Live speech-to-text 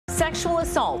Sexual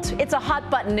assault. It's a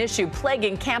hot-button issue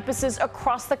plaguing campuses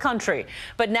across the country.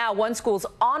 But now one school's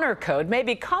honor code may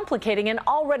be complicating an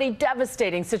already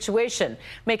devastating situation,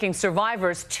 making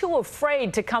survivors too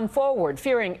afraid to come forward,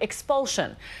 fearing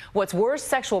expulsion. What's worse,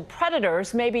 sexual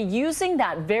predators may be using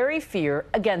that very fear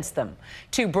against them.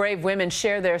 Two brave women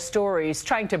share their stories,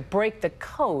 trying to break the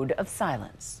code of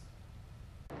silence.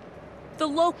 The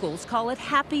locals call it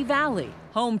Happy Valley,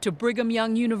 home to Brigham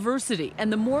Young University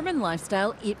and the Mormon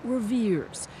lifestyle it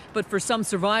reveres. But for some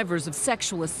survivors of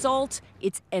sexual assault,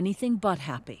 it's anything but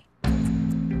happy.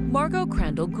 Margot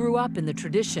Crandall grew up in the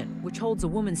tradition, which holds a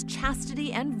woman's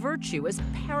chastity and virtue as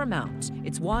paramount.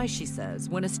 It's why, she says,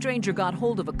 when a stranger got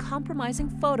hold of a compromising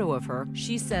photo of her,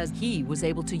 she says he was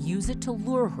able to use it to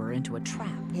lure her into a trap.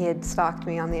 He had stalked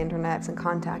me on the internet and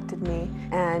contacted me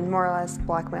and more or less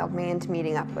blackmailed me into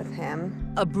meeting up with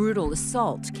him. A brutal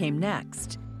assault came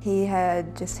next. He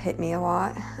had just hit me a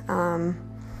lot,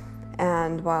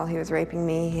 and while he was raping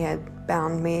me, he had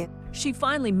bound me. She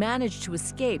finally managed to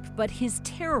escape, but his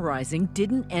terrorizing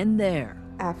didn't end there.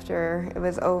 After it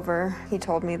was over, he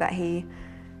told me that he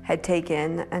had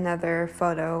taken another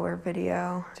photo or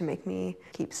video to make me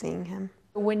keep seeing him.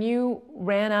 When you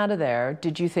ran out of there,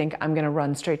 did you think, I'm going to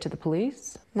run straight to the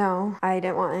police? No, I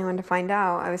didn't want anyone to find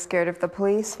out. I was scared if the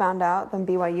police found out, then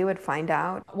BYU would find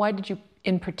out. Why did you,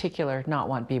 in particular, not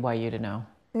want BYU to know?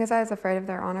 Because I was afraid of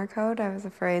their honor code. I was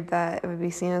afraid that it would be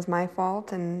seen as my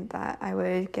fault and that I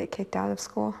would get kicked out of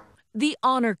school. The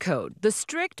honor code, the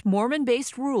strict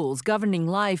Mormon-based rules governing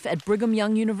life at Brigham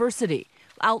Young University,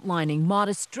 outlining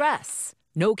modest dress,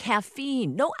 no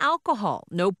caffeine, no alcohol,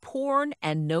 no porn,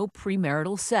 and no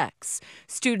premarital sex.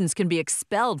 Students can be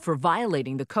expelled for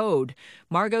violating the code.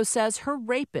 Margot says her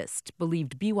rapist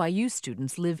believed BYU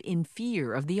students live in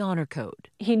fear of the honor code.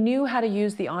 He knew how to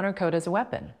use the honor code as a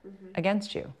weapon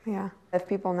against you. Yeah. If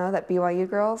people know that BYU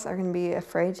girls are going to be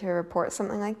afraid to report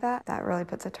something like that, that really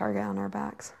puts a target on our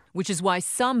backs. Which is why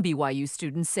some BYU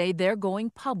students say they're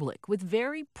going public with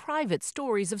very private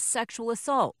stories of sexual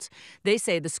assault. They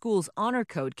say the school's honor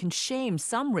code can shame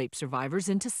some rape survivors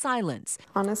into silence.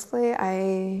 Honestly,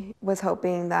 I was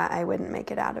hoping that I wouldn't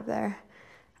make it out of there.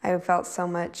 I felt so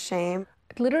much shame.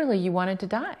 Literally, you wanted to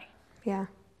die. Yeah.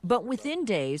 But within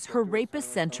days, her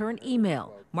rapist sent her an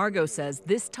email. Margot says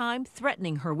this time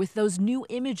threatening her with those new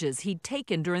images he'd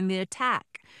taken during the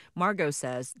attack. Margot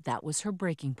says that was her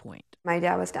breaking point. My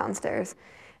dad was downstairs,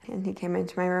 and he came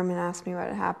into my room and asked me what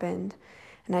had happened.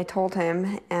 And I told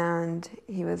him, and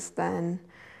he was then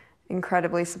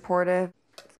incredibly supportive.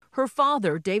 Her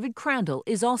father, David Crandall,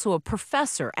 is also a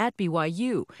professor at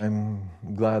BYU. I'm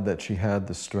glad that she had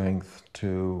the strength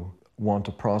to want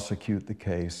to prosecute the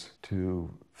case,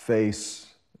 to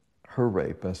face her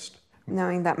rapist.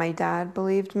 Knowing that my dad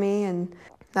believed me, and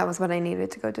that was what I needed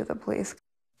to go to the police.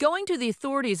 Going to the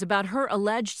authorities about her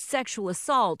alleged sexual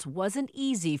assault wasn't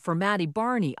easy for Maddie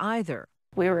Barney either.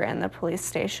 We were in the police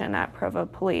station at Provo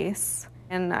Police,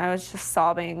 and I was just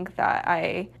sobbing that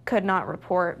I could not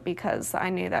report because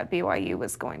I knew that BYU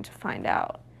was going to find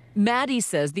out. Maddie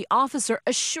says the officer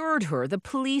assured her the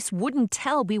police wouldn't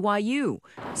tell BYU,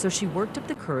 so she worked up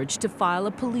the courage to file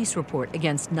a police report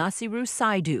against Nasiru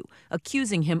Saidu,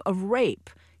 accusing him of rape.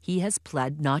 He has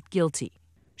pled not guilty.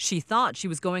 She thought she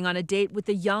was going on a date with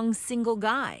a young single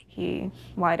guy. He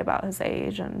lied about his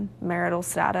age and marital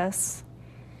status.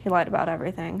 He lied about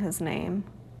everything, his name.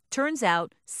 Turns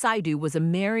out, Saidu was a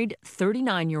married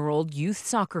 39-year-old youth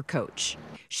soccer coach.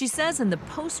 She says in the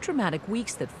post-traumatic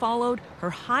weeks that followed, her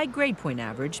high grade point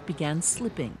average began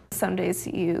slipping. Some days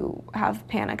you have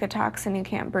panic attacks and you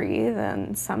can't breathe,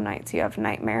 and some nights you have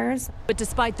nightmares. But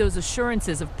despite those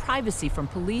assurances of privacy from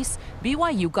police,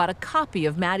 BYU got a copy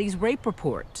of Maddie's rape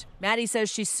report. Maddie says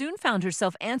she soon found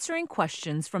herself answering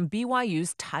questions from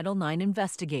BYU's Title IX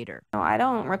investigator. I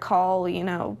don't recall,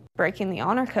 breaking the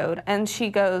honor code. And she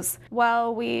goes,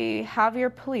 well, we have your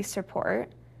police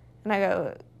report. And I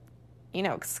go,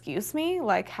 excuse me?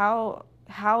 Like, how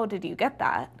did you get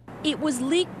that? It was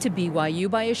leaked to BYU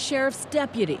by a sheriff's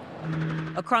deputy.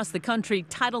 Across the country,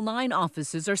 Title IX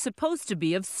offices are supposed to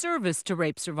be of service to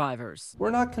rape survivors. We're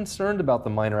not concerned about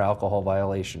the minor alcohol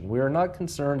violation. We are not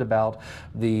concerned about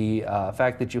the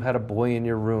fact that you had a boy in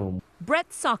your room. Brett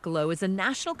Sokolow is a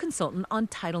national consultant on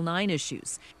Title IX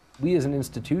issues. We as an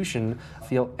institution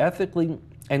feel ethically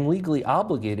and legally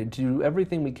obligated to do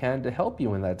everything we can to help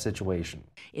you in that situation.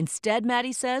 Instead,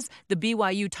 Maddie says, the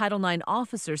BYU Title IX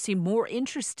officer seemed more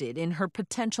interested in her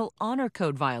potential honor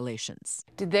code violations.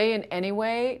 Did they in any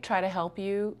way try to help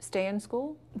you stay in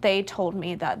school? They told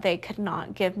me that they could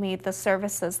not give me the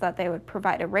services that they would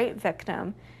provide a rape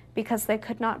victim because they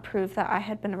could not prove that I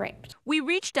had been raped. We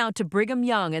reached out to Brigham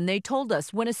Young, and they told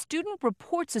us when a student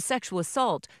reports a sexual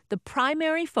assault, the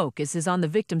primary focus is on the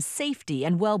victim's safety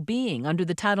and well-being under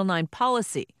the Title IX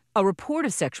policy. A report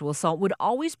of sexual assault would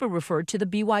always be referred to the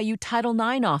BYU Title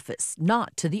IX office,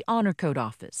 not to the Honor Code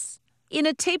office. In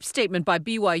a taped statement by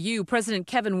BYU, President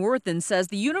Kevin Worthen says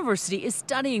the university is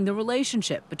studying the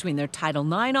relationship between their Title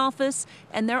IX office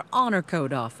and their Honor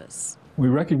Code office. We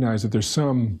recognize that there's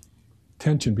some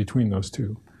tension between those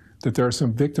two, that there are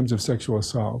some victims of sexual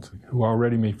assault who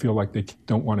already may feel like they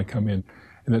don't want to come in,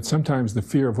 and that sometimes the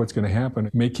fear of what's going to happen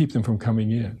may keep them from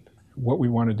coming in. What we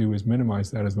want to do is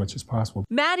minimize that as much as possible.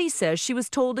 Maddie says she was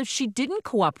told if she didn't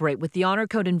cooperate with the Honor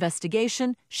Code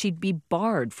investigation, she'd be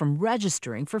barred from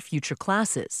registering for future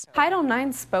classes. Title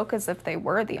IX spoke as if they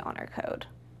were the Honor Code.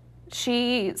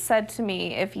 She said to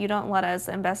me, if you don't let us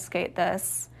investigate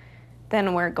this,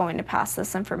 then we're going to pass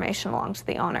this information along to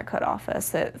the Honor Code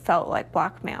office. It felt like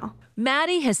blackmail.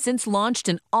 Maddie has since launched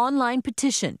an online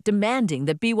petition demanding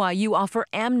that BYU offer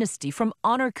amnesty from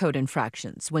Honor Code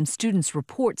infractions when students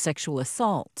report sexual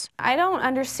assault. I don't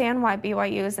understand why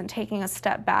BYU isn't taking a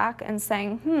step back and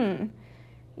saying,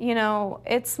 you know,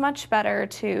 it's much better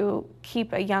to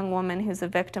keep a young woman who's a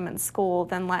victim in school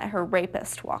than let her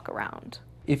rapist walk around.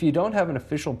 If you don't have an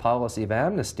official policy of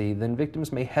amnesty, then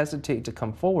victims may hesitate to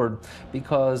come forward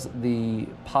because the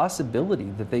possibility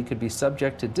that they could be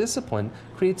subject to discipline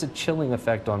creates a chilling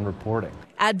effect on reporting.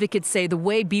 Advocates say the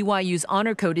way BYU's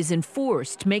Honor Code is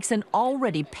enforced makes an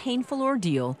already painful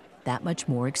ordeal that much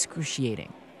more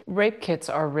excruciating. Rape kits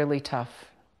are really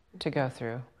tough to go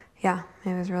through. Yeah,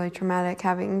 it was really traumatic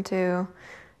having to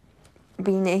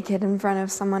be naked in front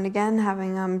of someone again,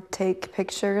 having them take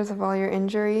pictures of all your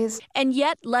injuries. And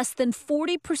yet, less than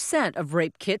 40% of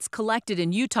rape kits collected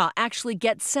in Utah actually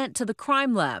get sent to the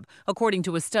crime lab, according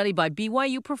to a study by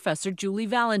BYU professor Julie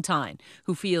Valentine,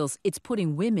 who feels it's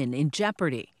putting women in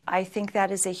jeopardy. I think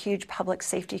that is a huge public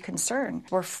safety concern.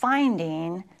 We're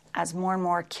finding, as more and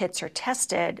more kits are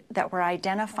tested, that we're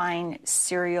identifying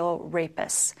serial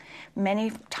rapists.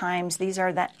 Many times, these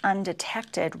are the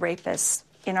undetected rapists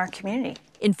in our community.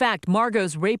 In fact,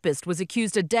 Margot's rapist was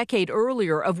accused a decade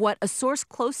earlier of what a source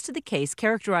close to the case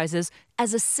characterizes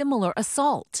as a similar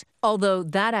assault, although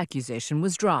that accusation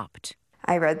was dropped.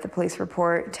 I read the police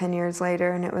report 10 years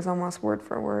later, and it was almost word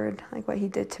for word, like what he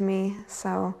did to me.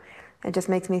 So it just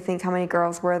makes me think how many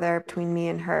girls were there between me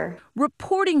and her.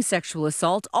 Reporting sexual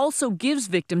assault also gives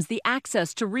victims the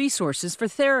access to resources for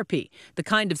therapy, the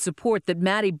kind of support that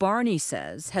Maddie Barney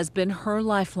says has been her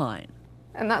lifeline.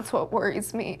 And that's what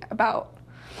worries me about,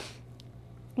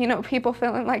 you know, people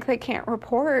feeling like they can't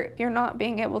report. You're not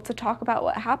being able to talk about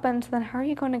what happened, then how are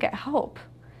you going to get help?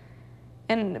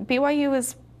 And BYU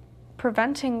is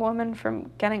preventing women from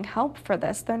getting help for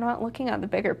this. They're not looking at the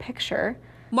bigger picture.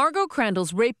 Margot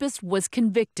Crandall's rapist was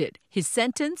convicted. His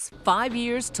sentence, 5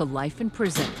 years to life in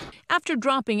prison. After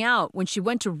dropping out, when she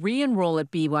went to re-enroll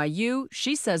at BYU,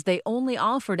 she says they only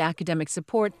offered academic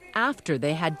support after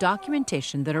they had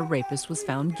documentation that her rapist was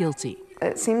found guilty.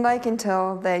 It seemed like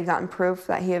until they had gotten proof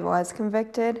that he was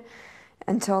convicted,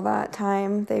 until that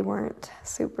time, they weren't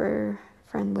super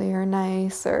friendly or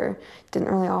nice or didn't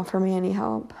really offer me any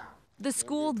help. The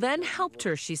school then helped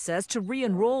her, she says, to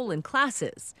re-enroll in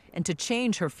classes and to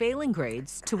change her failing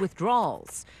grades to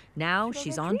withdrawals. Now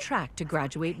she's on track to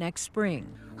graduate next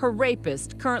spring. Her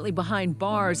rapist, currently behind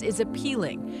bars, is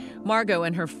appealing. Margot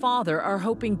and her father are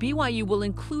hoping BYU will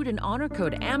include an Honor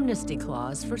Code amnesty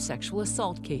clause for sexual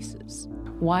assault cases.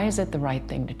 Why is it the right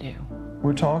thing to do?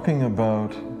 We're talking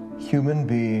about human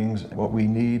beings. What we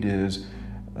need is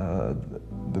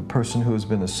the person who has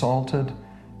been assaulted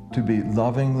to be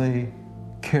lovingly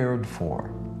cared for.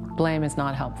 Blame is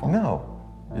not helpful. No,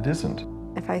 it isn't.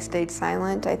 If I stayed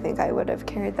silent, I think I would have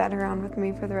carried that around with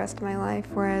me for the rest of my life,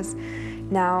 whereas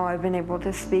now I've been able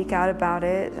to speak out about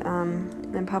it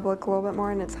in public a little bit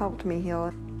more, and it's helped me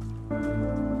heal.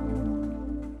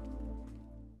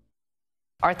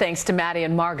 Our thanks to Maddie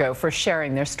and Margot for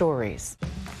sharing their stories.